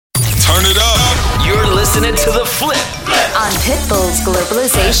Turn it up. You're listening to The Flip on Pitbull's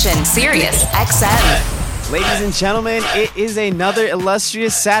Globalization, Sirius XM. Ladies and gentlemen, it is another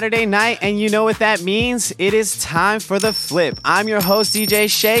illustrious Saturday night, and you know what that means. It is time for The Flip. I'm your host, DJ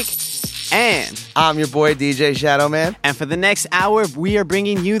Shake, and I'm your boy, DJ Shadow Man. And for the next hour, we are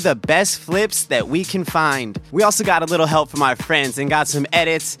bringing you the best flips that we can find. We also got a little help from our friends and got some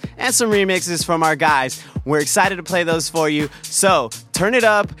edits and some remixes from our guys. We're excited to play those for you. So turn it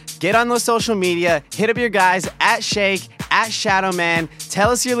up, get on those social media, hit up your guys at Shake, at Shadow Man. Tell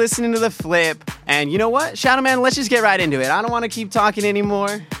us you're listening to The Flip. And you know what, Shadow Man, let's just get right into it. I don't want to keep talking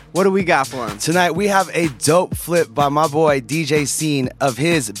anymore. What do we got for him? Tonight we have a dope flip by my boy DJ Scene of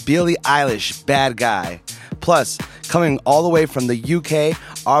his Billie Eilish Bad Guy. Plus, coming all the way from the UK,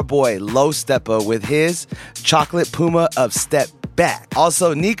 our boy Low Steppa with his Chocolate Puma of Step Back.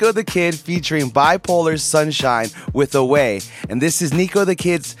 Also, Nico the Kid featuring Bipolar Sunshine with Away. And this is Nico the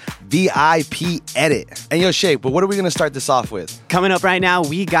Kid's VIP edit. And yo, Shake, but what are we going to start this off with? Coming up right now,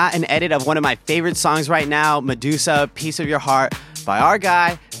 we got an edit of one of my favorite songs right now, Medusa, Piece of Your Heart, by our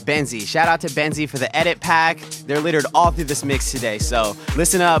guy, Benzi. Shout out to Benzi for the edit pack. They're littered all through this mix today. So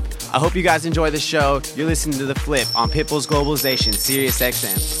listen up. I hope you guys enjoy the show. You're listening to The Flip on Pitbull's Globalization, Sirius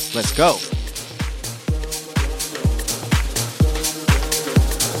XM. Let's go.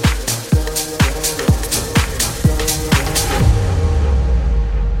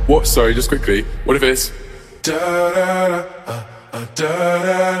 What? Sorry, just quickly. What if it's da da da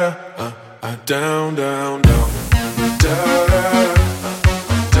da da down down down da da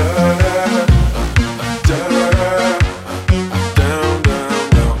da da da down down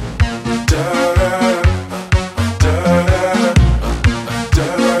down da da da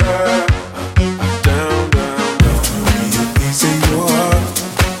down down down. Piece of your heart,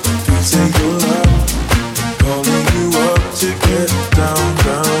 piece of your love, calling you up to get down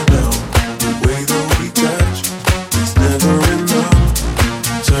down.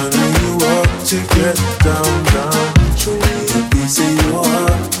 To get down, down. Show me a piece of your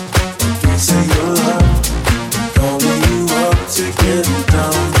heart, a piece of your love. Calling you up to get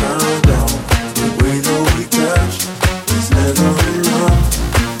down, down, down. The way that we touch is never enough.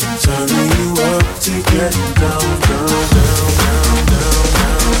 Turning you up to get down, down, down, down,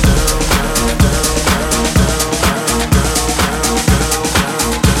 down, down, down, down, down, down, down,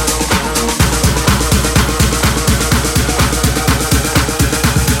 down,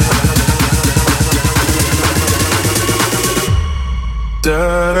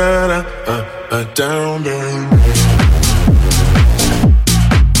 da da da down down.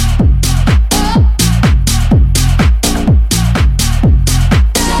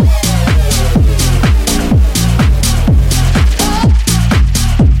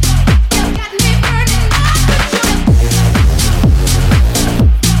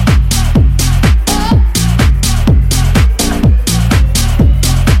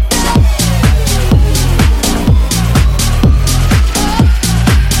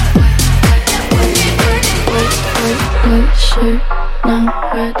 Now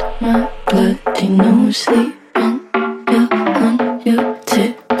red, my bloody nose sleeping. You're on your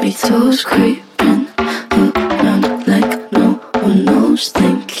tippy toes, creeping around like no one knows.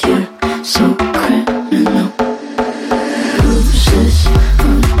 Think you're so criminal. Bruises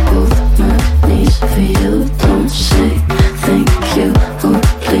on both my knees for you. Don't say thank you, oh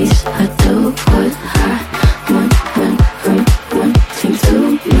please. I do what I want when wanting to.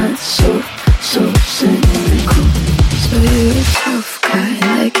 Not so cynical. So you're a tough guy,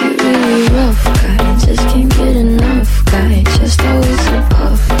 like it really rough guy. Just can't get enough guy, just always a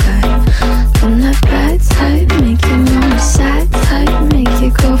puff guy. I'm that bad type, make your mama sad type, make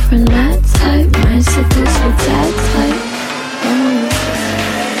your girlfriend that type, might seduce your dad type. I'm a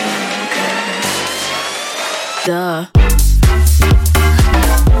bad guy. Duh.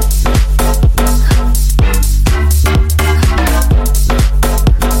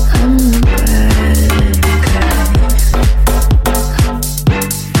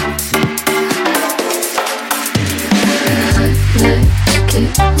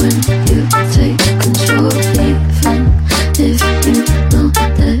 When you take control, even if you know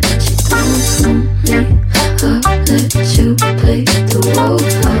that you don't know me, I'll let you play the role.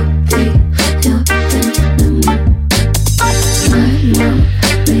 I'll be your enemy.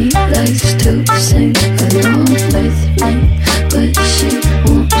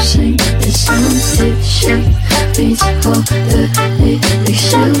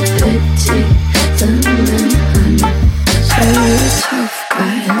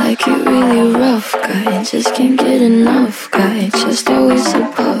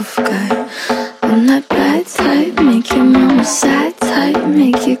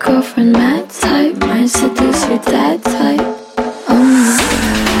 girlfriend mad type, might seduce your dad type.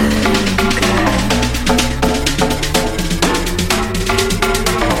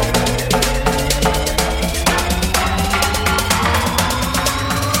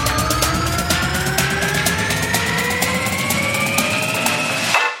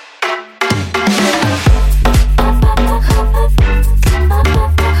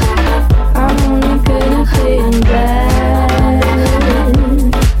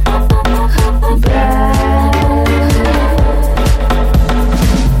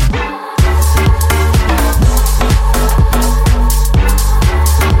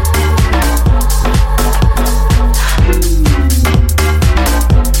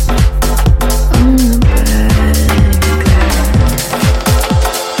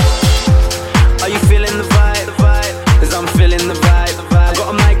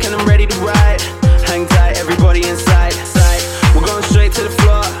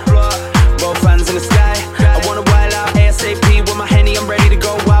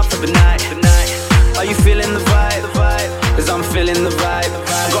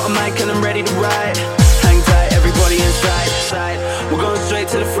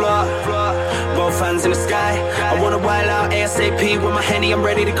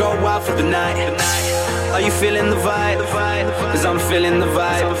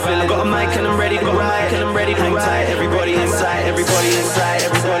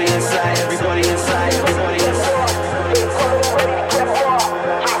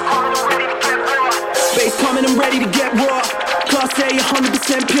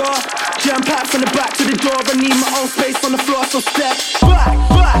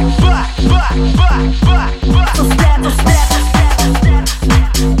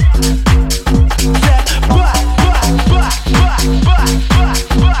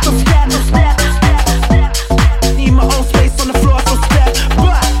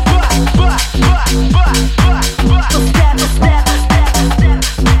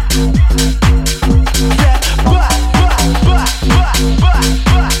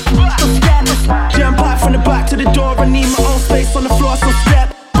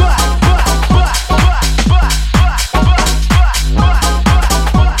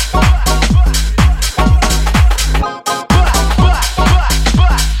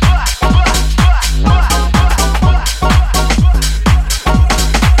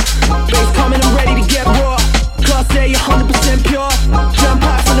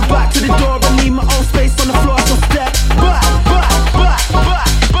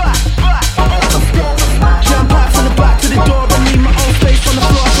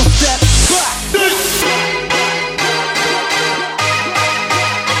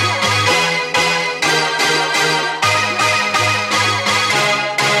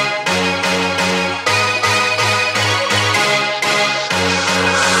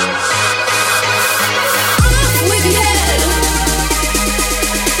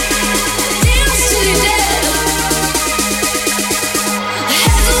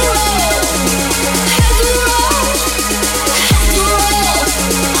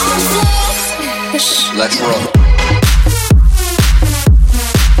 Let's roll.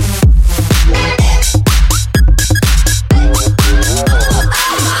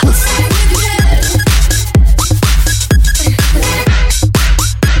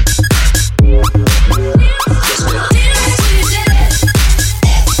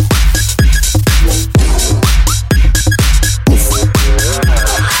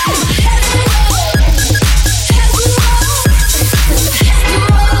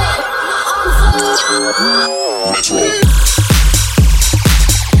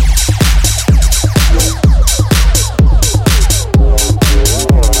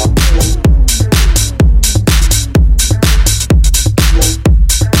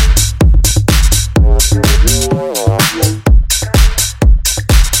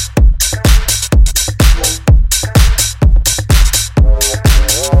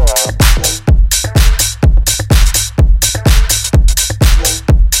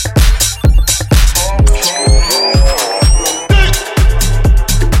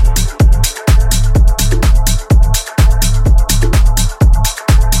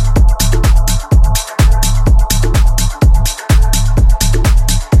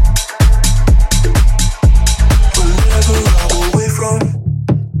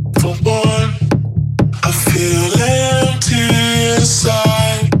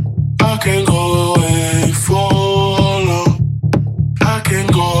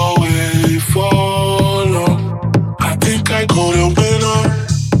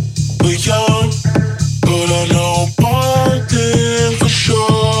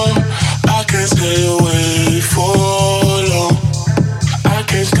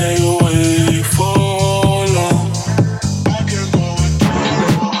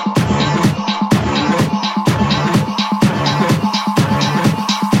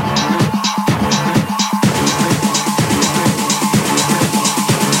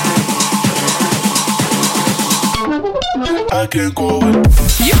 can't go with.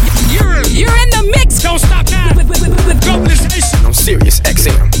 You're in the mix. Don't stop now with globalization. I'm serious,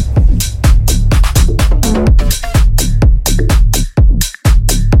 XM.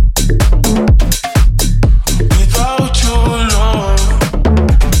 Without your love,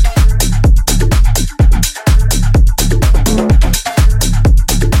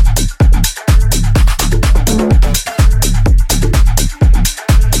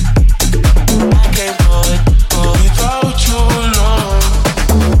 I can't go without your love.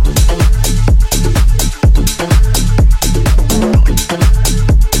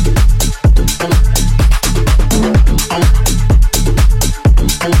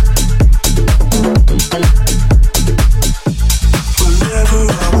 Whenever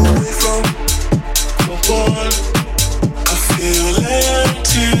I'm away from the one, I feel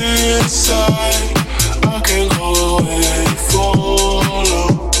empty inside. I can't go away for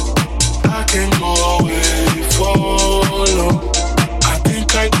long. I can't go away for long. I think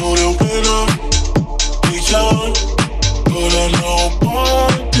I go to when I'm young, but I know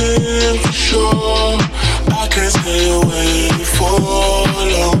one thing for sure. I can't stay away for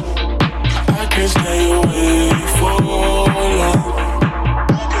long. I can't stay away for long.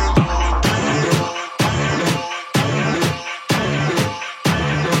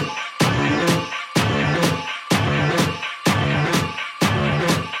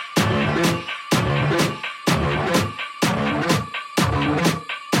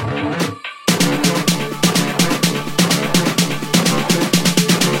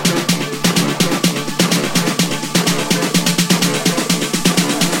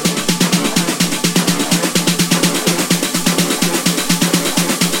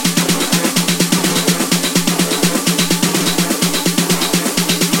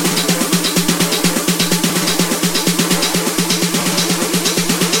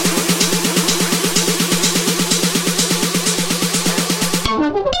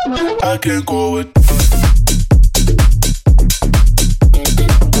 I can't go with.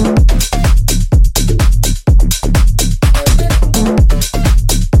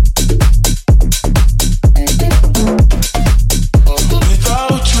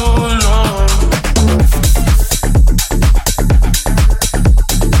 Without your love,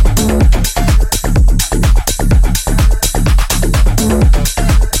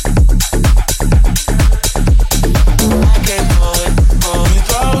 I can't go without your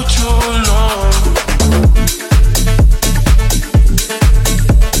love.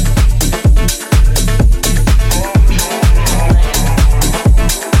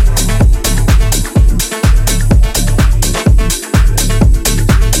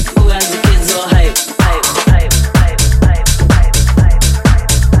 Who has the kids all hype, hype, hype, hype, hype, hype,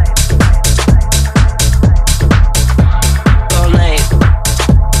 hype, all night.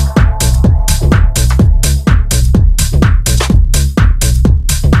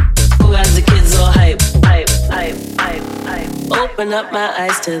 Who has the kids all hype, hype, hype, hype, hype? Open up my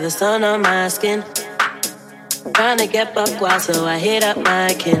eyes to the sun on my skin. Trying to get buck wild, so I hit up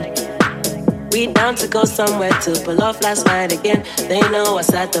my kin. We down to go somewhere to pull off last night again. They know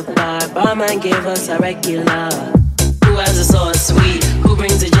us at the bar. Barman gave us a regular. Who has the sauce sweet? Who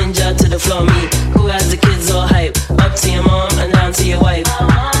brings the ginger to the floor? Me. Who has the kids all hype? Up to your mom and down to your wife.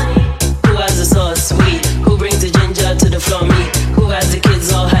 Who has the sauce sweet? Who brings the ginger to the floor? Me. Who has the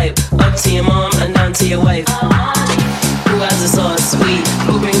kids all hype? Up to your mom and down to your wife. Who has the sauce sweet?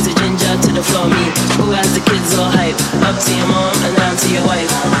 Who brings the ginger to the floor? Me. Who has the kids all hype? Up to your mom and down to your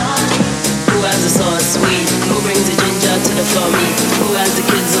wife. Who has the sauce sweet? Who brings the ginger to the floor? Me. Who has the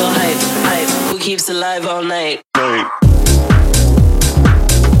kids all hype? Hype. Who keeps alive all night? All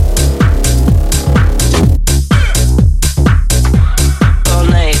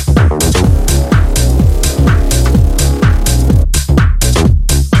night.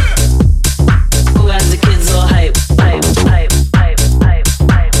 Who has the kids all hype? Hype, hype, hype, hype,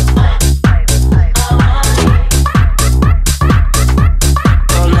 hype, hype, hype, hype.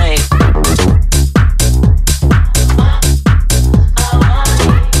 All night.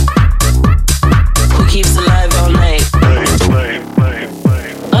 Who keeps alive all night?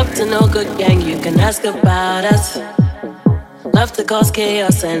 Up to no good gang, you can ask about us. Love to cause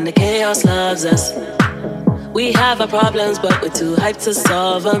chaos and the chaos loves us. We have our problems, but we're too hyped to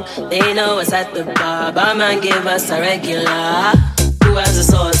solve them. They know us at the bar. Barman give us a regular. Who has the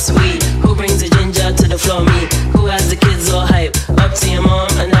sauce sweet? Who brings the ginger to the floor? Me. Who has the kids all hype? Up to your mom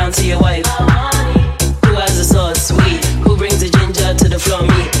and down to your wife. Who has the sauce sweet? Who brings the ginger to the floor?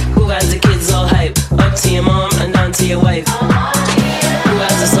 Me. Who has the kids all hype? Up to your mom and down to your wife. Who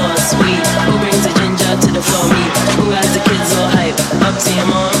has the sauce sweet? Who brings the ginger to the floor? Me. Who has the kids all hype? Up to your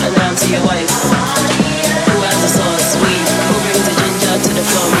mom and down to your wife. Who has the sauce sweet? Who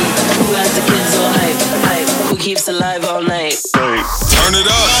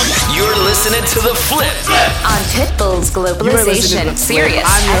listening to The Flip on Pitbull's Globalization, Sirius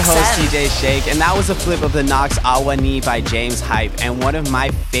I'm your host, XM. DJ Shake, and that was a flip of the Knox Awani by James Hype, and one of my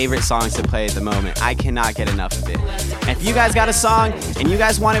favorite songs to play at the moment. I cannot get enough of it. And if you guys got a song and you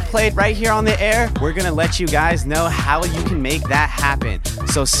guys want it played right here on the air, we're going to let you guys know how you can make that happen.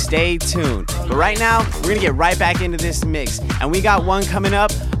 So stay tuned. But right now, we're going to get right back into this mix, and we got one coming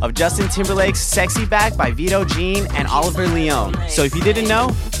up of Justin Timberlake's Sexy Back by Vito Jean and Oliver Leone. So if you didn't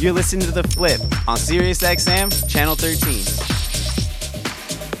know, you're listening to The Flip on Sirius XM, Channel 13.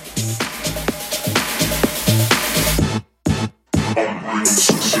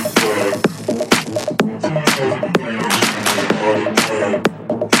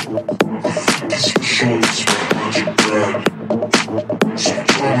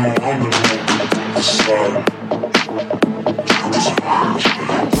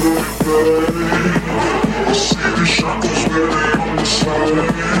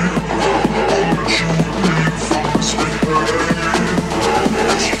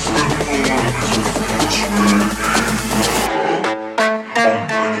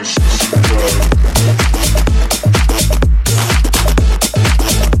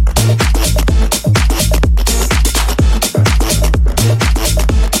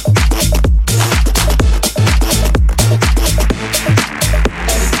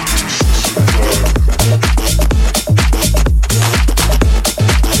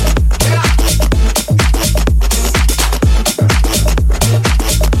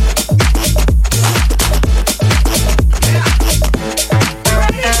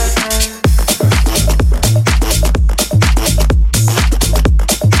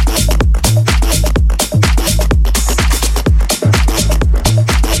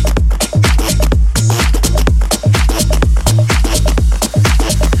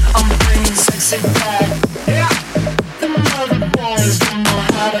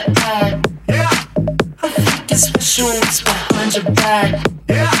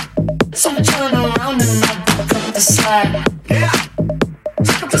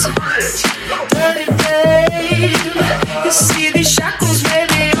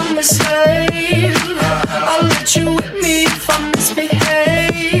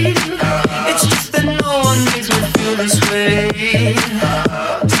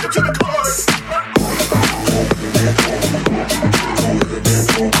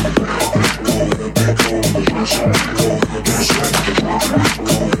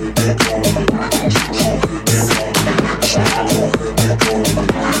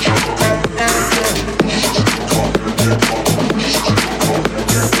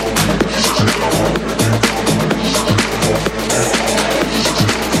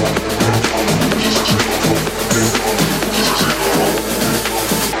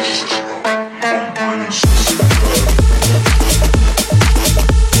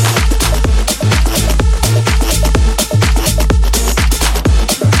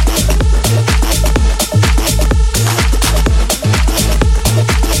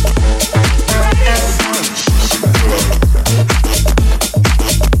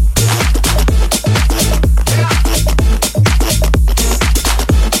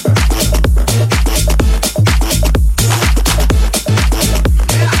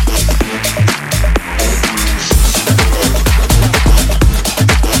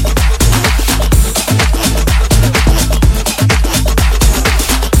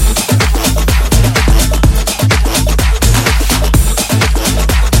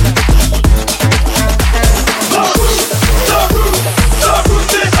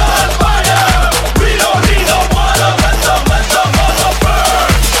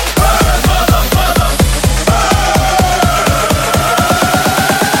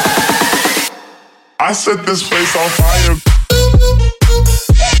 I set this place on fire.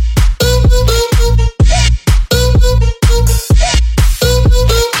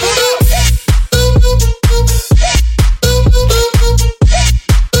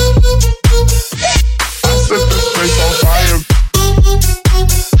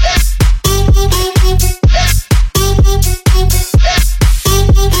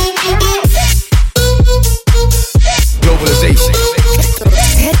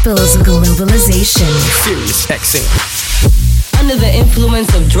 Pitbull's Globalization. Sirius XM. Under the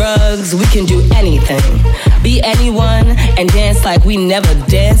influence of drugs, we can do anything, be anyone, and dance like we never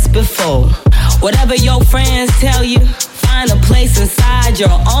danced before. Whatever your friends tell you, find a place inside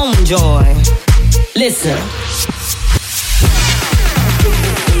your own joy. Listen.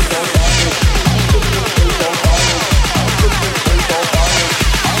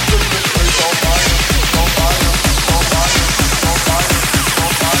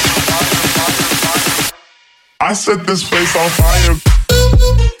 I set this place on fire.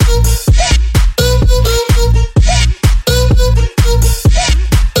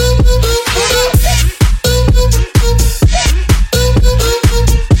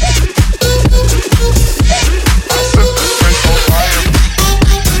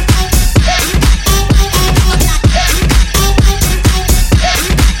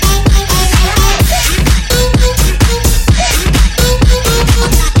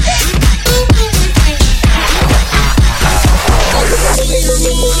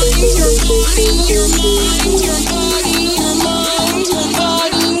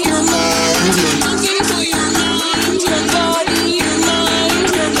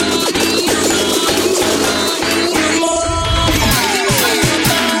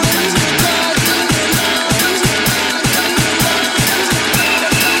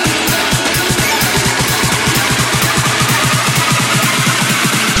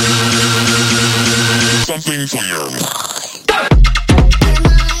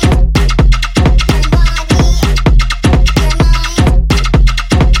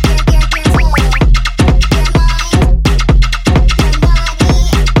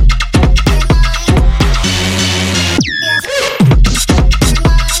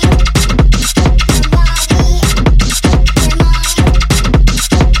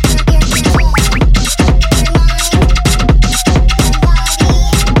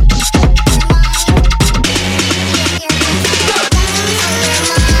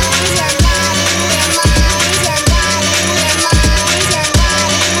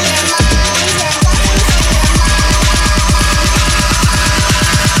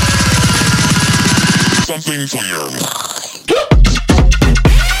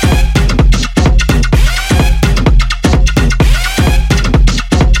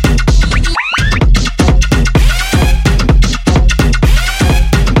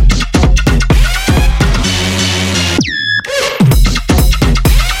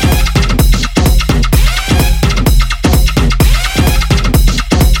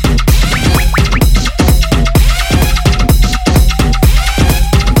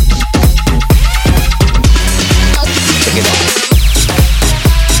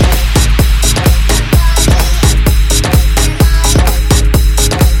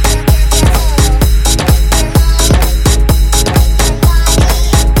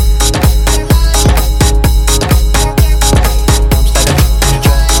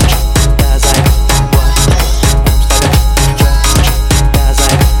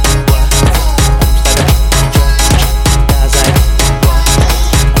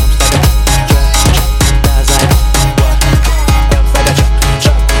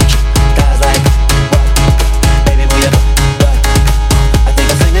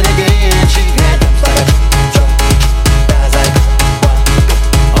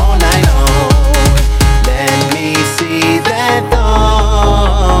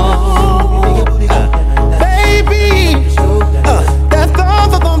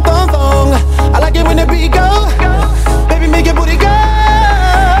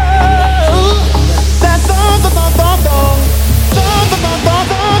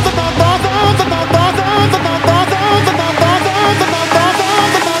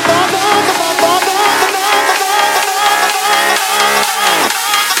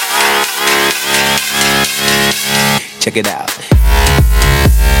 Check it out.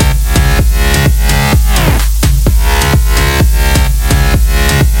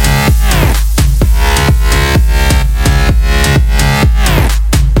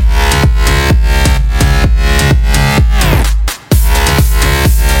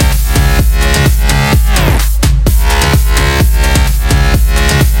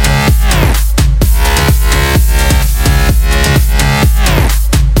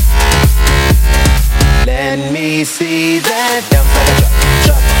 Let me see that bounce like a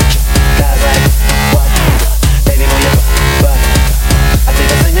truck, guys like what? Baby, move your butt. I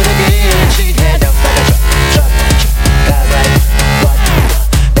think I'll sing it again. She had bounce like a truck, guys like what?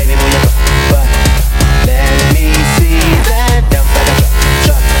 Baby, move your butt. Let me see that bounce like a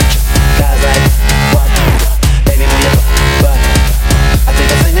truck, guys like what? Baby, move your butt. I think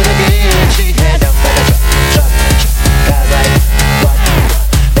I'll sing it again. She had bounce like a truck, guys like what?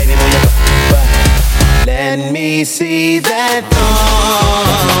 Baby, move your butt. Let me see that baby, that thong.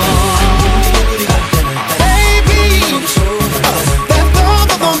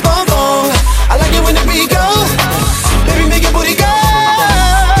 I like it when the beat goes. Baby, make your booty go.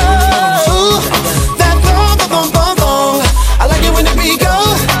 That thong. I like it when the beat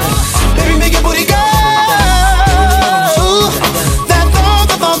goes. Baby, make your booty go. That thong.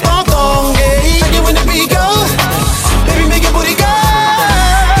 Yeah, I like it when the beat goes. Baby, make your booty go.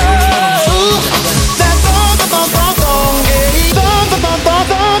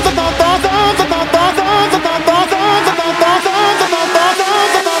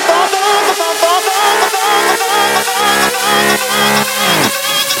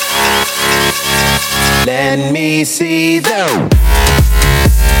 Let me see the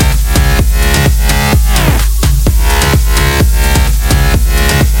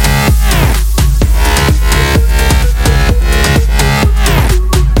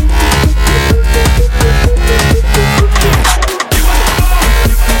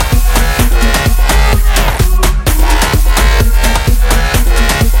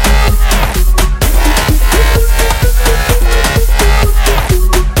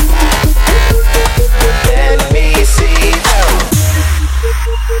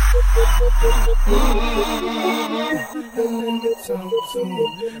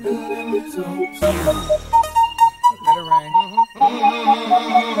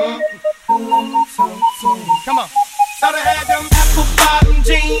Come on. Thought I had them apple bottom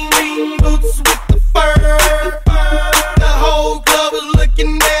jean boots with the fur. The whole club was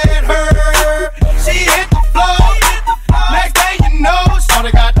looking at her. She hit the floor. Next thing you know,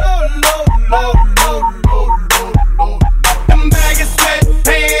 shawty got low. Them baggy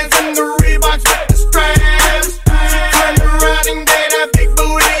sweatpants and the Reeboks with the straps. She turned around and gave that big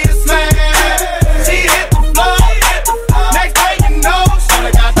booty a slam. She hit the floor. Next thing you know,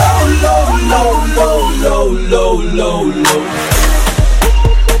 shawty got low.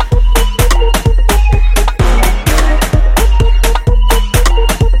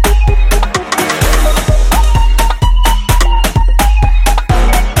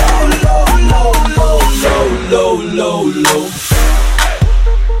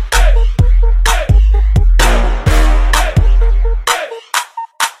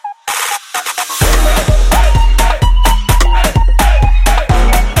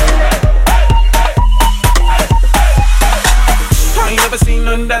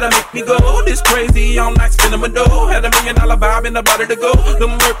 That'll make me go this crazy all night, spinning my dough. Had $1 million vibe in the body to go.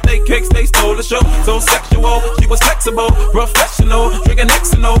 Them birthday cakes, they stole the show. So sexual, she was flexible, professional, drinking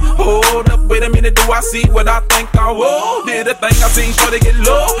Xano. Hold up, wait a minute, do I see what I think I will? Did a thing I seen, sure to get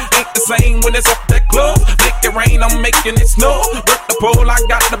low. Ain't the same when it's up that close. Make it rain, I'm making it snow. Work the pole, I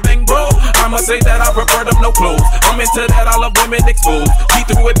got the bang bro. I must say that I prefer them no clothes. I'm into that, I love women exposed. She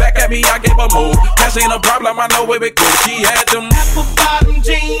threw it back at me, I gave her more. Cash ain't a problem, I know where it goes. She had them apple bottom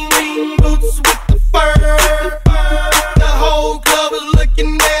jean boots with the fur. The whole club was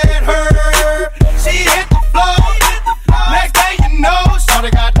looking at her. She hit the floor. Next thing you know,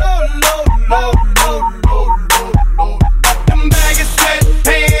 shawty got low. Them baggy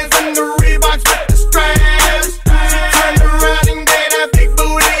sweatpants and the Reeboks with the straps. She turned around and gave that big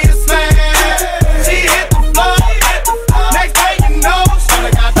booty a slam. She hit the floor. Next thing you know,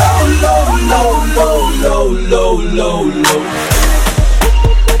 shawty got low.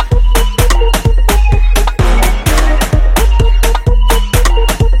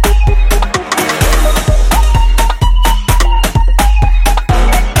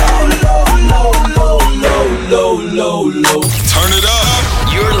 Turn it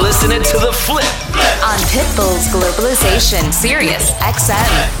up. You're listening to The Flip on Pitbull's Globalization, Sirius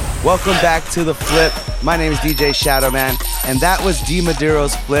XM. Welcome back to The Flip. My name is DJ Shadowman, and that was D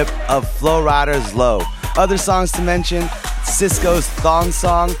Maduro's flip of Flow Rider's Low. Other songs to mention, Cisco's Thong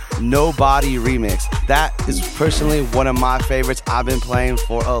Song, Nobody remix. That is personally one of my favorites I've been playing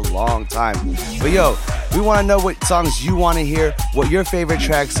for a long time. But yo, we want to know what songs you want to hear, what your favorite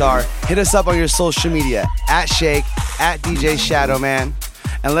tracks are. Hit us up on your social media, at Shake, at DJ Shadowman,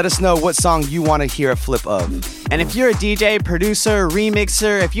 and let us know what song you want to hear a flip of. And if you're a DJ, producer,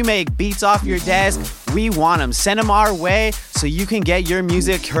 remixer, if you make beats off your desk, we want them. Send them our way so you can get your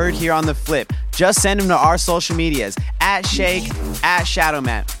music heard here on The Flip. Just send them to our social medias, at Shake, at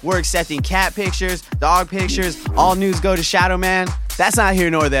Shadowman. We're accepting cat pictures, dog pictures, all news go to Shadowman. That's not here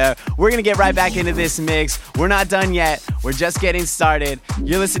nor there. We're going to get right back into this mix. We're not done yet. We're just getting started.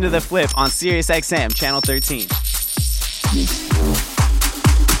 You're listening to The Flip on Sirius XM, Channel 13.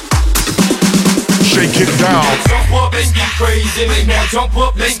 Shake it down. Jump up, let's get crazy. Now jump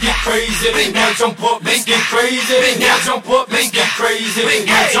up, let's get crazy. Now jump up, let's get crazy. Now jump up, let's get crazy.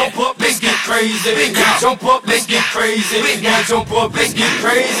 Now jump up, let's get crazy. Now jump up, let's get crazy. Now jump up, let's get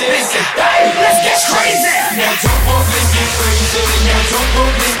crazy. Let's get crazy. Now jump up, let's get crazy. Now jump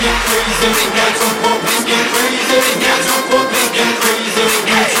up, let's get crazy. Now jump up, let's get crazy. Now jump up, let's get crazy.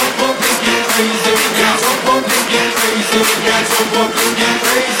 Now jump up, let's get crazy. Now jump up, let's get crazy. Now jump up, let's get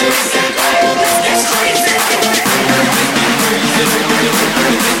crazy. Let's get crazy.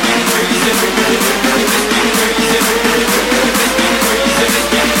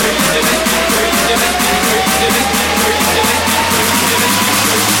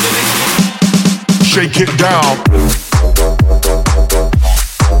 Shake it down.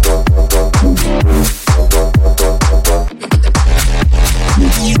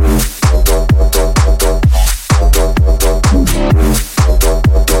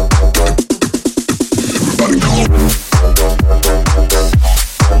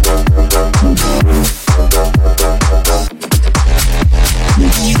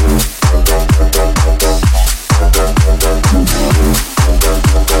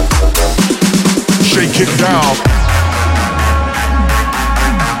 Shake it down.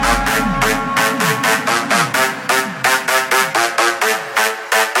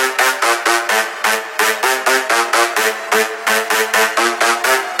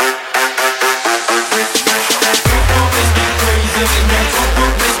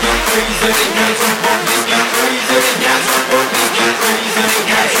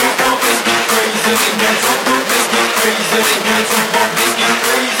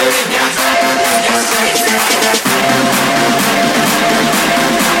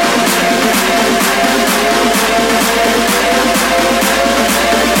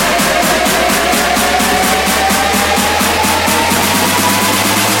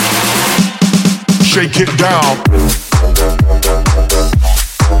 Shake it down.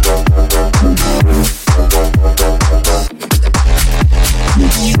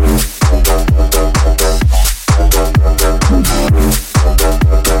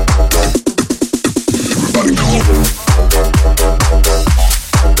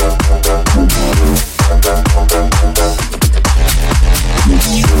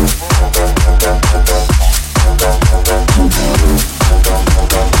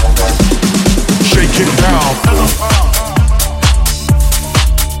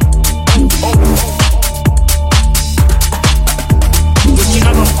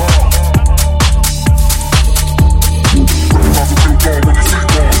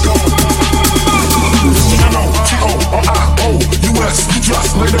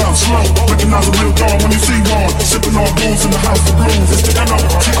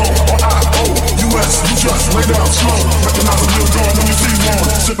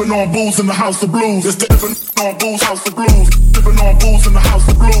 On booze in the house of blues. It's dipping on booze, house of blues. Dipping on booze in the house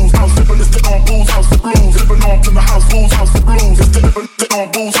of blues. House dipping, it's dipping on booze, house of blues. Dipping on in the house, booze, house of blues. It's dipping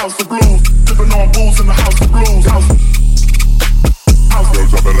on booze, house of blues. Dipping on booze in the house of blues. House.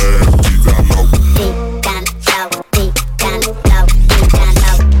 Drop it ass, deep down low. Deep down low, deep down low, deep down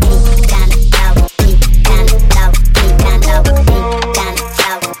low, deep down low, deep down low, deep down low, deep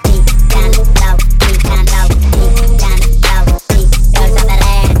down low, deep down low, deep down low, deep down low, deep. Drop it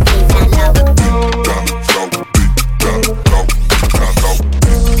ass, deep down low.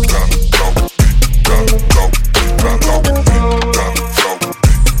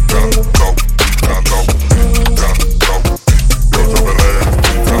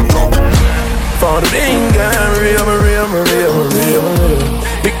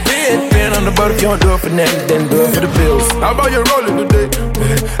 But if you don't do it for nothing, then do it for the bills. How about you rolling today?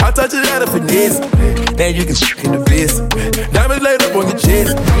 I taught you how to finesse. Then you can in the biz. Diamonds laid up on your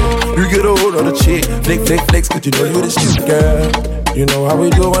chest. You get a hold on the chick. Flick, flick, flex, cause you know you the shit, girl. You know how we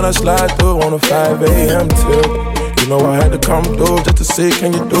do when I slide through on a 5 a.m. tip. You know I had to come through just to see,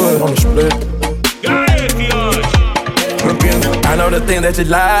 can you do it on the split? I know the thing that you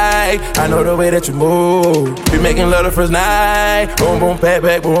like, I know the way that you move. Be making love the first night, boom, boom, pat,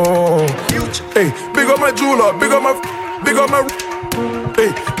 back, boom. Hey, big up my jeweler, big up my,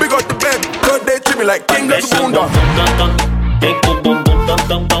 hey, big up the bed, cause they treat me like king of the bunda. Big boom, boom, boom, dum,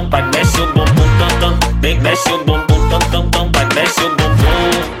 dum, dum, big mess you, boom, boom, dum, dum, big mess you, boom, boom, dum, dum, dum, big mess you, boom,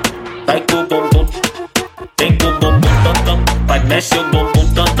 boom, like boom, boom, boom, big boom, boom, boom, dum, dum, big mess you, boom, boom,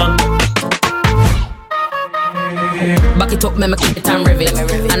 dum, dum. Back it up, me keep it and rev it.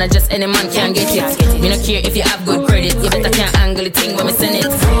 And I just any man can get it. Me no care if you have good credit. You better can't angle the thing when me send it.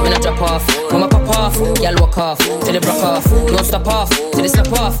 Me no drop off, when me pop off. Y'all walk off, till the broke off. Don't stop off, till the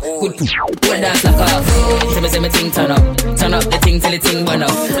slap off. Good, well dance lock off. Say me thing turn up the thing till the thing burn up.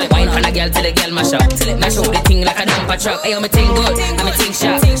 Wine on a girl till the girl mash up. Mash up the thing like a dumper truck. Ayo, me thing good, and me thing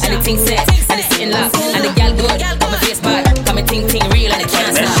sharp, and the thing set, and the sitting lock, and the girl good, but my face bad, and me thing real and it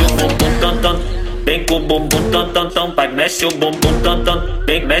can't stop. Big boom boom boom dun dun dun, big mess you boom boom dun dun,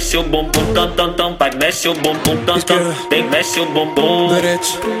 big mess you boom boom dun dun dun, big mess you boom boom dun dun, big mess you boom boom,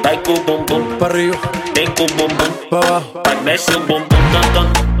 derecho, big boom boom boom, para arriba, big boom boom boom, para abajo, big mess you boom boom dun dun,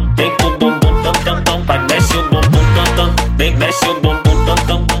 big boom boom boom dun dun dun, big mess you boom boom dun dun, big mess you boom boom dun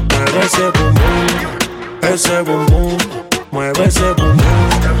dun. Mueve ese boom boom, mueve ese boom boom.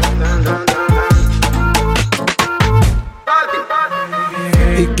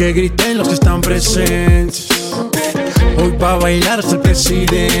 Y que griten los que están presentes. Hoy pa' bailar hasta el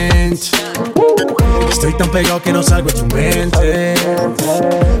presidente. Estoy tan pegado que no salgo de tu mente.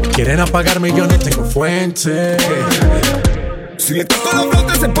 Quieren apagarme y yo no tengo fuente. Si le toco la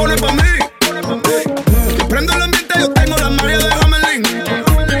flauta se pone pa' mí. Y prendo el ambiente, yo tengo la magia de Hamelin.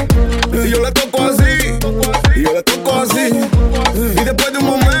 Y yo le toco así, y yo le toco así. Y después de un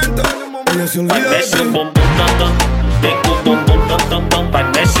momento, ella se olvida de ti. Big boom boom boom dum dum dum, big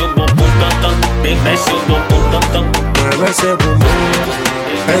mess you boom boom dum dum, big mess you boom boom dum dum. Mueve ese boom boom,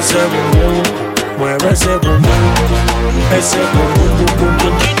 mueve ese boom boom, ese boom boom boom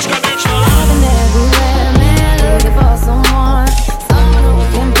boom. I've been everywhere, man, looking for someone who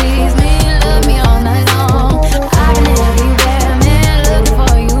can please me, love me all night long. I've been everywhere, man, looking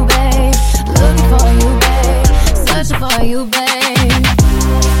for you, babe, searching for you, babe.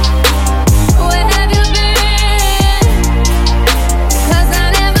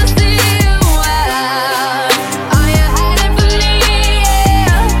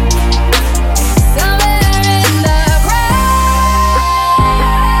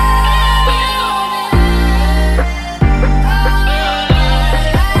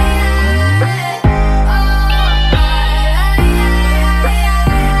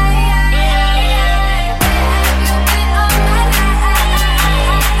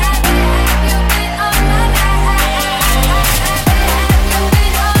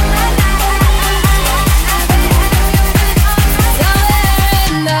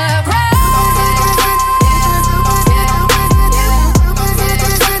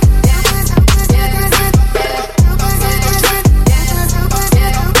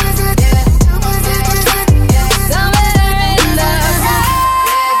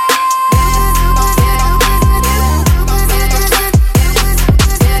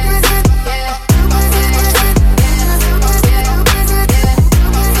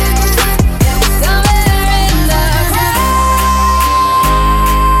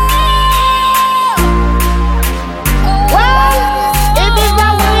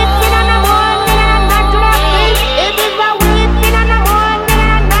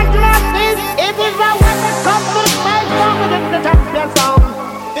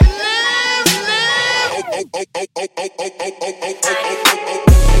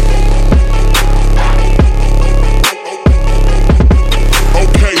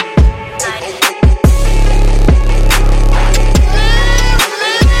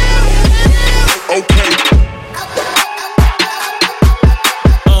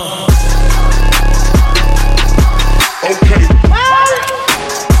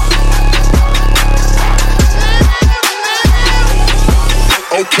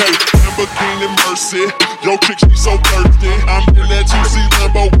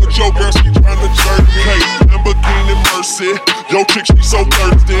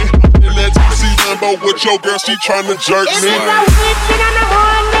 know what your girl, she tryna jerk me. If it's a whipping on the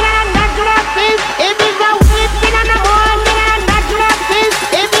horn, then I knock it up this. If it's a whipping on the horn, then I knock it up this.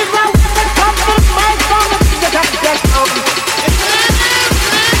 If it's a whipping come to my song, you got to get on.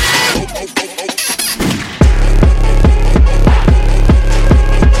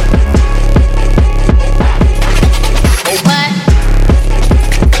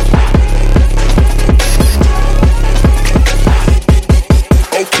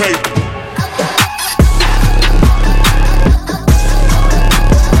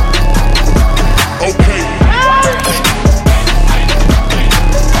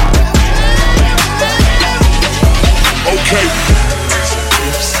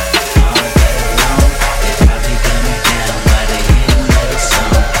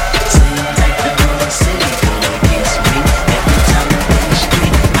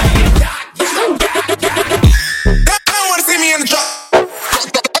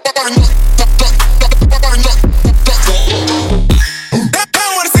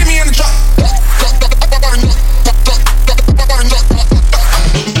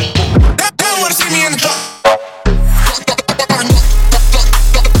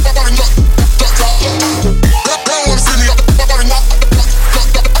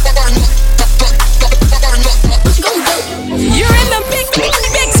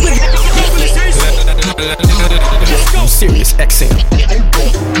 Sirius XM.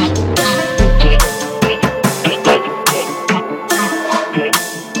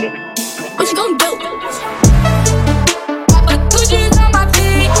 What you gonna do?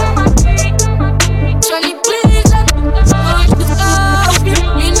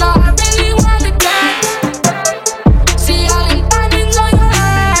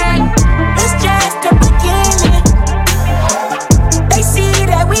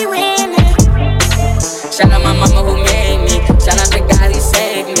 Shout out my mama who made me. Shout out the God he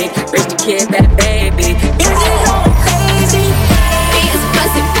saved me. Raised the kid, that baby. Is it all crazy? It's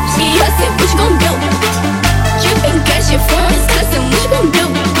bustin', she hustin', what you gon' do? Drippin' gas your phone is cussin', what you gon' do?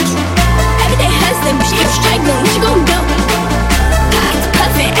 Everyday hustlin', bitch, keep strikin', what you gon' do? It's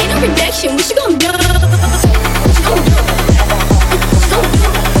puffin', ain't no rejection, what you gon' do? What you gon' do? What you gon'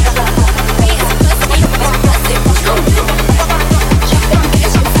 do? It's bustin', what you gon' do? Drippin' gas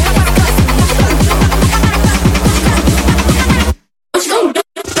your phone is cussin', what you gon' do? What you gon' do?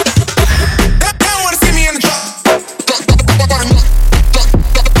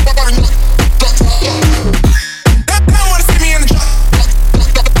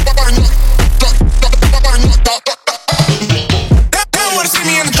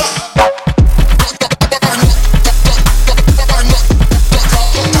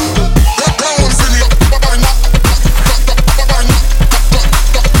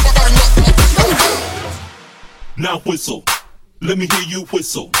 Now whistle, let me hear you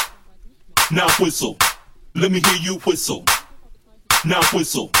whistle. Now whistle, let me hear you whistle. Now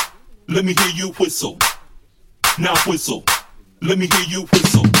whistle, let me hear you whistle. Now whistle, let me hear you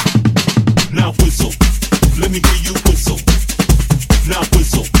whistle. Now whistle, let me hear you whistle. Now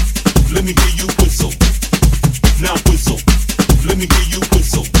whistle, let me hear you whistle. Now whistle, let me hear you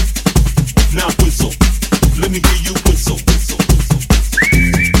whistle. Now whistle, let me hear you whistle.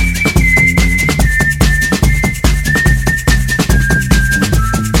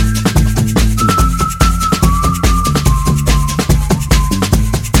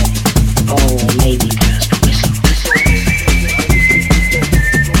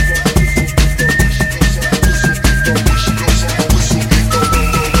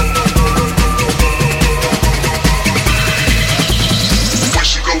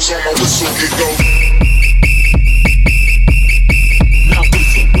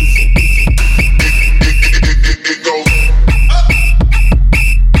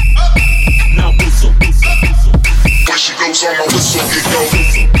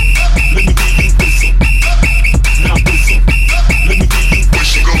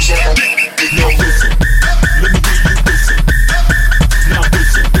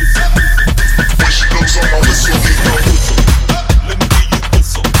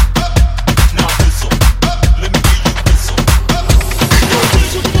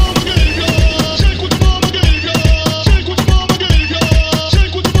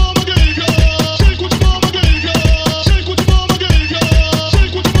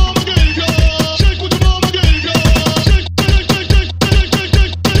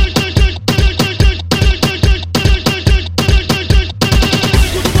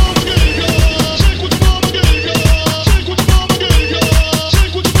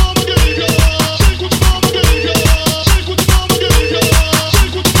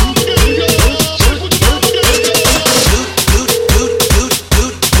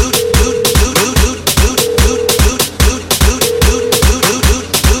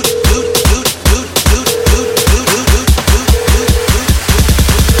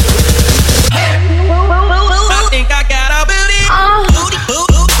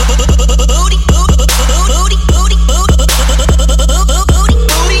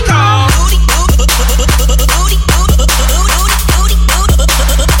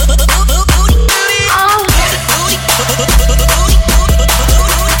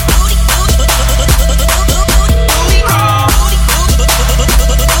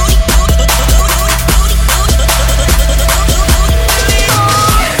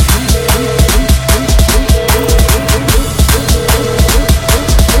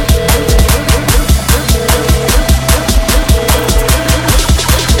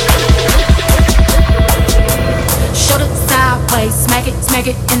 smack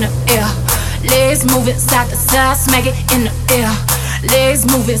it in the air. Legs moving side to side, smack it in the air. Legs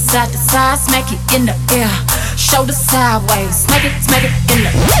moving side to side, smack it in the air. Shoulder sideways, smack it in the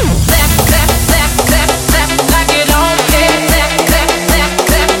air. Clap, clap, clap, clap, clap, like it don't care. Clap, clap, clap,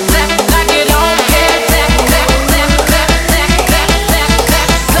 clap, clap, like it don't care. Clap, clap, clap, clap, clap, clap, clap, clap, clap, clap, clap,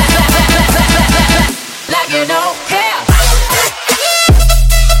 clap, clap, clap, like it don't care.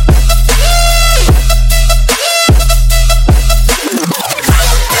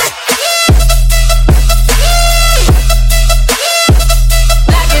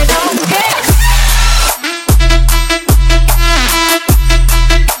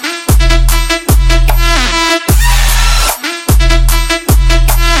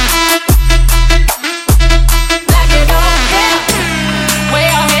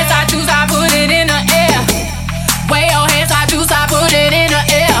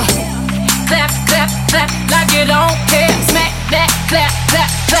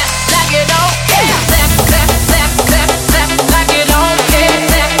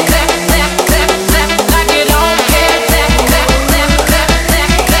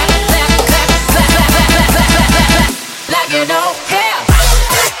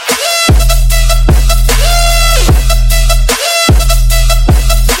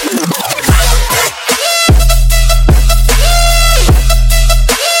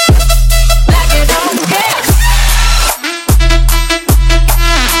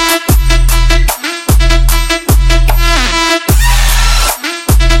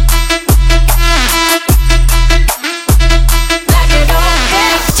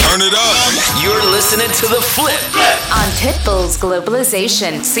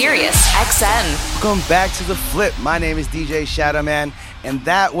 Globalization, Sirius XM. Welcome back to The Flip. My name is DJ Shadowman, and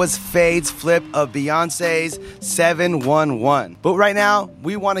that was Fade's flip of Beyonce's 711. But right now,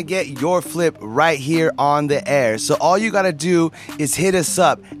 we want to get your flip right here on the air. So all you got to do is hit us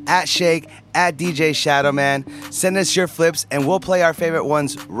up at Shake, at DJ Shadowman. Send us your flips, and we'll play our favorite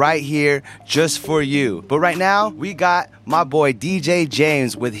ones right here just for you. But right now, we got my boy DJ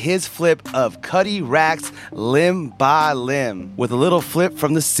James with his flip of Cuddy Rack's Limb by Limb with a little flip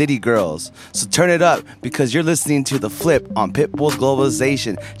from the City Girls. So turn it up because you're listening to The Flip on Pitbull's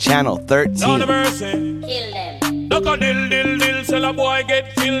Globalization, Channel 13. Lord of mercy. Kill them. Duck a dill, dill, dill, sell a boy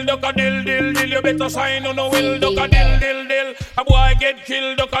get killed. Duck a dill, dill, dill, you better sign on no will. Duck a dill, dill, dill, a boy get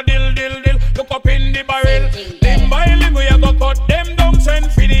killed. Duck a dill, dill, dill, look up in the barrel. Limb by limb, we a go cut them down,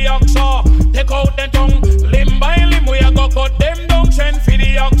 send for the oxa. Take out the tongue. Limb by limb, we a go cut them down, send for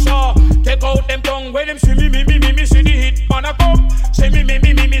the oxa. Take out them tongue. When them see me, see the hit man a come. See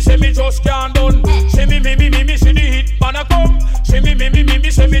me, say me just can't done. See me, see the hit man a come. See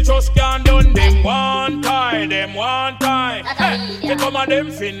me, say me just can't done. Them one tie, them one tie. They come on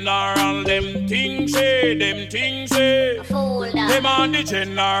them funeral, them things say, them things say. Them on the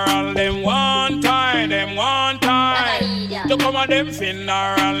general, them one tie, them one tie. They come on them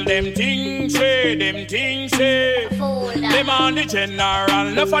funeral, them things say, them things say. Them on the general,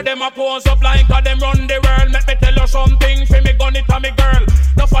 enough of them a pose up like a them run the world. Let me tell you something, for me gun it a me girl.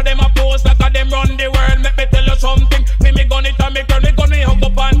 Enough of them a pose like a them run the world. Let me tell you something, for me gun it a me girl. Me gonna hug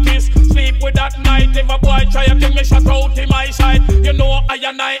up and kiss, sleep with that night. If a boy try to take me shot out in my side, you know I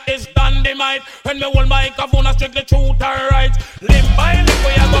and I is dynamite. When me hold my microphone, I strictly truth and right. Limb by limb,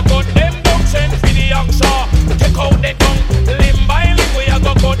 we a go cut them down, send for the oxa. Take out the tongue. Limb by limb, we a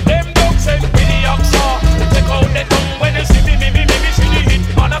go cut them down, send for the oxa. Take out the tongue. When they see me, see the hit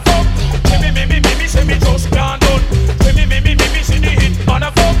man a come. See me, see me just can't done. See me, see the hit man a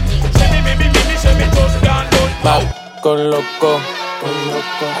come. See me, see me just can't done. Go loco,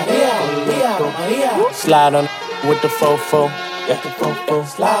 slide on with the fofo, yeah, the fofo,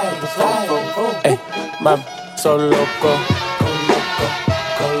 slide, hey, my so loco,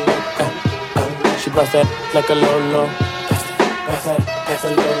 she bust that like a lolo,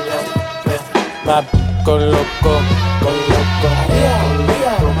 my go loco,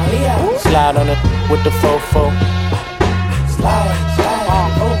 slide on it with the fofo, slide,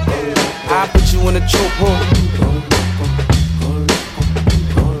 I put you in a chokehold.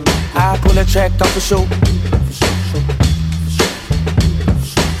 I pull that track off the show.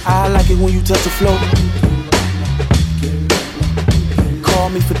 I like it when you touch the floor. Call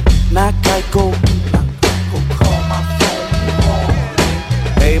me for not Geico.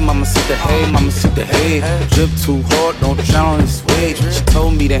 Hey mama, sit the hey. Drip too hard, don't drown in this wave. She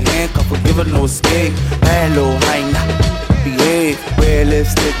told me to handcuff her, give her no escape. Bad little hyena. Behave, red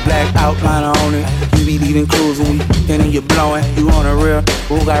lipstick, black outline on it. You be leaving clues when we then you blowing. You on a real,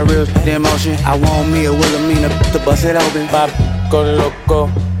 who got real emotion? I want me a Wilhelmina to bust it open. Bob, go loco,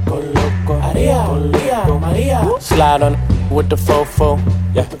 Maria. Slide on with the fofo.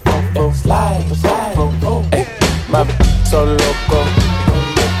 Yeah, slide, slide. Ay, my so loco.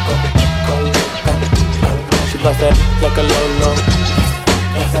 She bust that like a Lolo.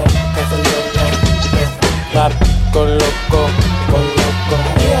 My go loco, go loco.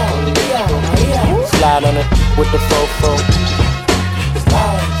 Slide on it with the fofo.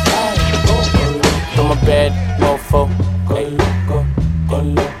 Slide, from a bad mofo. Go loco, go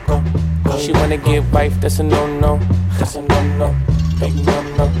loco. She wanna get wife, that's a no-no. That's a no-no, big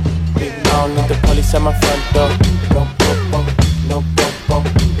no-no. Big no, need the police at my front door. No popo, no popo.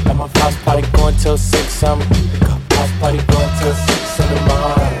 At my house party going till 6, house party going till 6 in the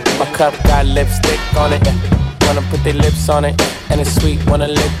morning. My cup got lipstick on it, wanna put their lips on it, and it's sweet, wanna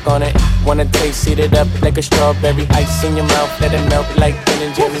lick on it. Wanna taste, eat it up like a strawberry. Ice in your mouth, let it melt like Ben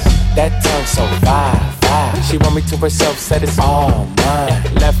and Jerry's. That tongue so fire. She want me to herself, said it's all mine.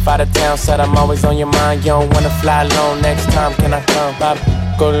 Left out of town, said I'm always on your mind. You don't wanna fly alone, next time can I come? Pop,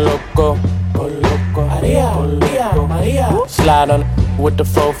 go loco, go loco. Maria, Maria, Maria. Slide on it with the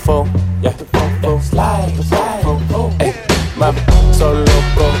fofo. Yeah, the fofo. Slide, slide. Ay, my so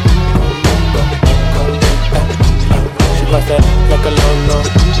loco. She bust that like a Lolo.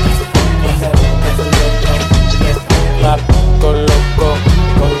 Pop, go loco,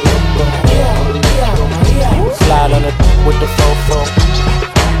 go loco. Slide on it with the fofo.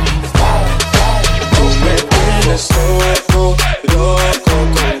 Tú me tienes loco, loco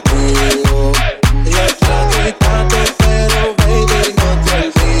contigo. Yo trato y trato, pero baby no te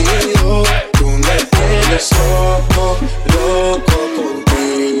olvido. Tú me tienes loco, loco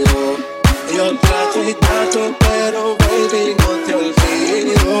contigo. Yo trato y trato, pero baby no te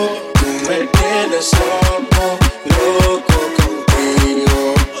olvido. Tú me tienes loco, loco contigo.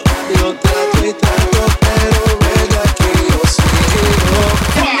 Yo trato y trato, pero ven aquí yo sigo.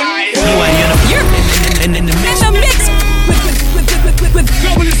 You're in the mix with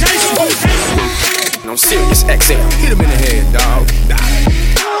globalization. I'm serious, XL. Hit him in the head, dog.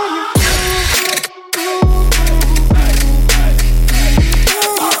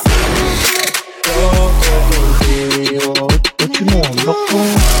 What you know, I'm loco.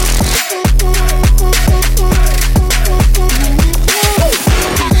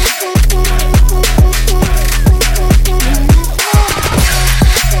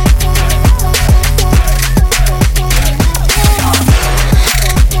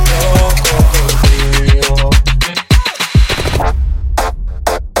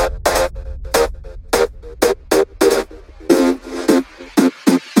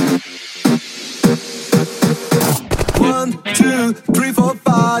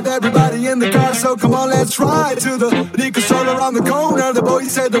 Everybody in the car, so come on, let's ride to the liquor store around the corner. The boy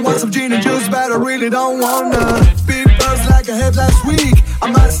said they want some gin and juice, but I really don't wanna be buzzed like I had last week.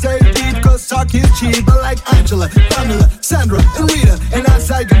 I might stay deep, cause talk is cheap. But like Angela, Pamela, Sandra, and Rita, and as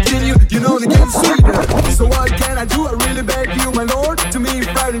I continue, you know they get sweeter. So what can I do? I really beg you, my lord. To me,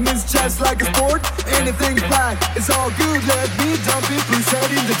 fighting is just like a sport. Anything's fine, it's all good. Let me dump it, please set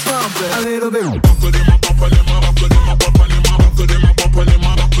in the trumpet. A little bit.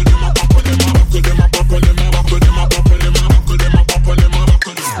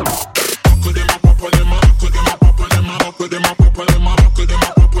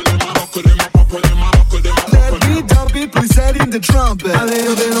 Let me dump it, please set in the trumpet. A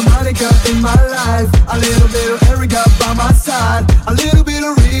little bit of Monica in my life, a little bit of Erica by my side, a little bit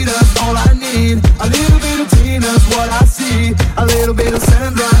of Rita's all I need, a little bit of Tina's what I see, a little bit of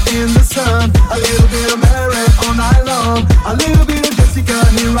Sandra in the sun, a little bit of Mary all night long, a little bit of Jessica,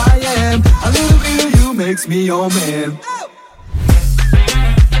 here I am, a little bit of you makes me your man.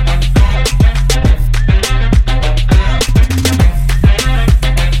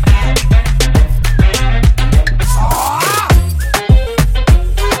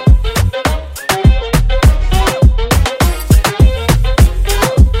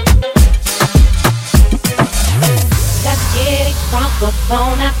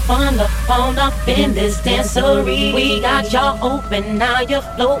 Phone up in this dancery. We got y'all open, now you're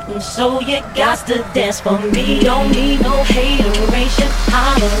floating, so you got to dance for me. Don't need no hateration,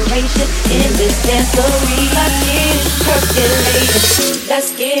 holleration in this dancery. Let's get it percolated.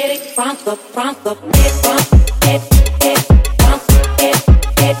 Let's get it from the pit, from it, from it,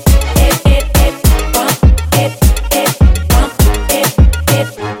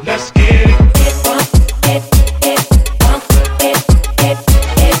 Let's get it.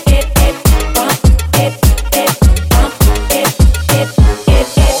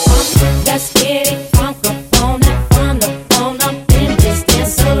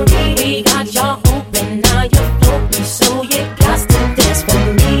 So you got to dance for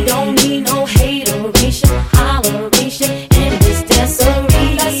me. Don't need no hateration, holleration.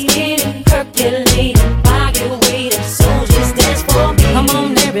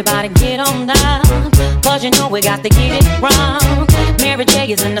 know we got to get it wrong. Mary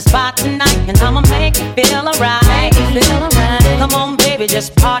J is in the spot tonight, and I'ma make you feel alright. Come on, baby,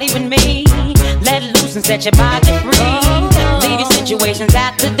 just party with me. Let loose and set your body free. Leave your situations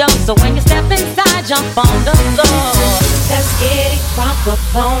at the door, so when you step inside, jump on the floor. Let's get it crunk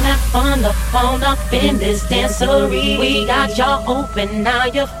up on that fun up in this dancery. We got y'all open, now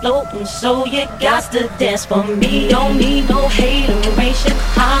you're floating, so you got to dance for me. Don't need no hateration,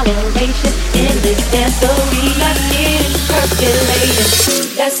 holleration in this dancery. Let's get it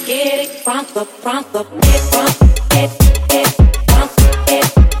percolating. Let's get it crunk up, get crunk, get crunk, get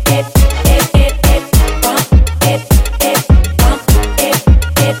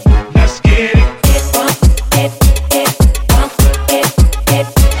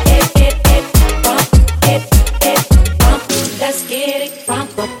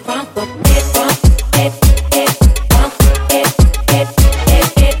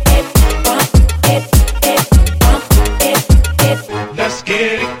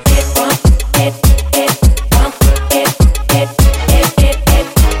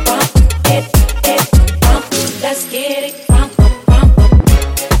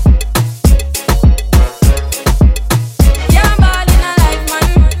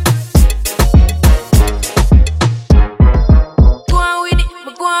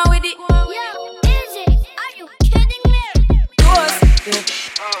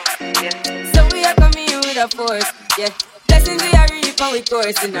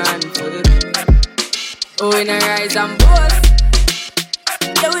coursing on full. Oh, in a rise and boast.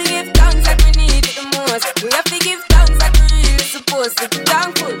 Yeah, we give thanks like we need it the most. We have to give thanks like we really supposed to be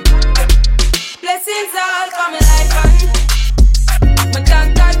thankful. Blessings all for my life and my thank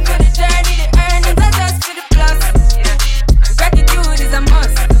God for the journey, the earnings are just for the plus. And gratitude is a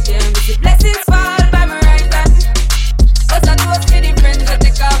must. Yeah, we see blessings fall by my right hand. But I toast for the friends that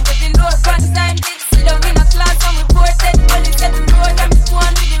take off with the load. One time did sit down in a class and we poured that money set the road and we go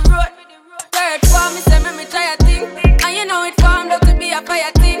on with the road. Third form, me say me try a thing, and you know it formed up to be a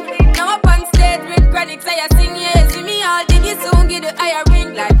fire thing. Now up on stage with chronics I sing, yeah. See me all dig you soon, get the higher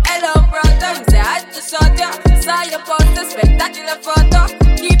ring. Like hello brother, me say I just shot ya. Saw your poster, spectacular photo.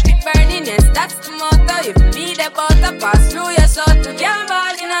 Keep it burning, yes, that's the motto. If you need a butter, pass through your shot to jam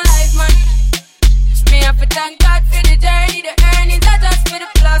ball in a life, man. Me have to thank God for the journey, the earnings are just for the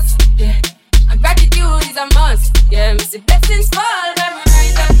plus, yeah. And gratitude is a must, yeah. Me see blessings fall by my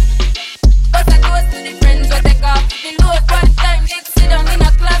right hand. But I goes to the friends who take off the load. One time they sit down in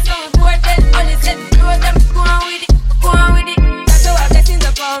a class and we board them. Only said the road, them go on with it, go on with it. That's how our blessings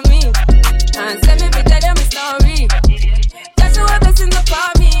upon me. And send me to tell them a story. That's how our blessings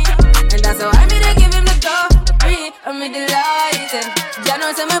upon me. And that's how I made to give him the glory. I'm me delighted. Jah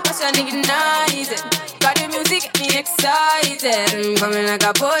knows I'm a passion ignited. Got the music get me excited. Coming like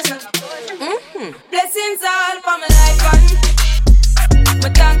a potion. Blessings all for my life and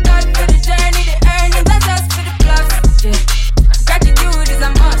but thank God for the journey, the earnings are just for the plus, yeah. And gratitude is a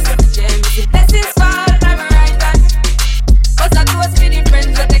must, yeah. Me see blessings fall by my right hand. But I toast for the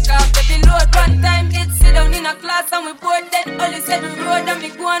friends that take off the load. One time did sit down in a class and we poured that. Only said the road and we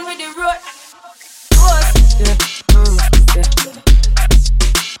go on with the road. Toast, yeah, yeah.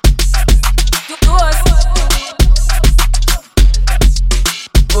 Toast.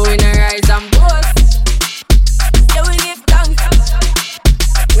 Oh, in a rise and boast. Yeah, we give thanks.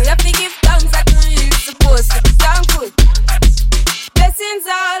 We have to give thanks like we really supposed to be thankful. Blessings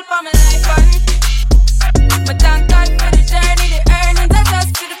all for my life and my thank God for the journey, the earnings are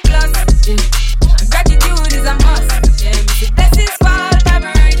just for the plus, yeah. And gratitude is a must, yeah. Me see blessings fall by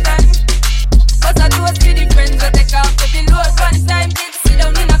my right hand. But I toast to the friends that take off the load. One time did sit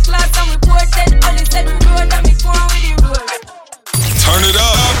down in a class and we poured that. Only said the road and we go on with the road. Turn it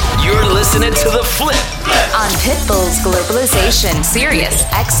up. You're listening to The Flip on Pitbull's Globalization, Sirius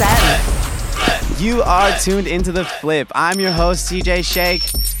XM. You are tuned into The Flip. I'm your host, TJ Shake,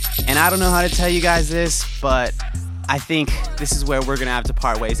 and I don't know how to tell you guys this, but I think this is where we're going to have to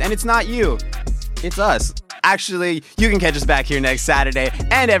part ways. And it's not you, it's us. Actually, you can catch us back here next Saturday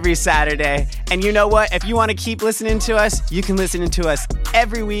and every Saturday. And you know what? If you want to keep listening to us, you can listen to us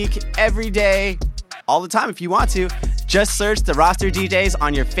every week, every day, all the time if you want to. Just search the roster DJs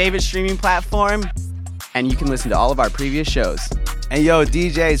on your favorite streaming platform, and you can listen to all of our previous shows. And yo,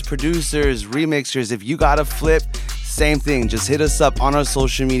 DJs, producers, remixers, if you got a flip, same thing. Just hit us up on our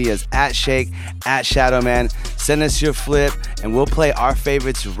social medias at Shake, at Shadowman. Send us your flip, and we'll play our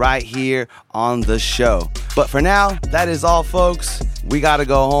favorites right here on the show. But for now, that is all, folks. We got to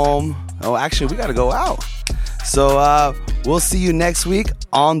go home. Oh, actually, we got to go out. So we'll see you next week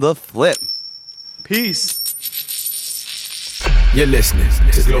on The Flip. Peace. You're listening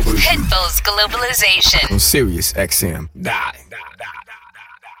to Globalization Pitbull's Globalization on Sirius XM. Die.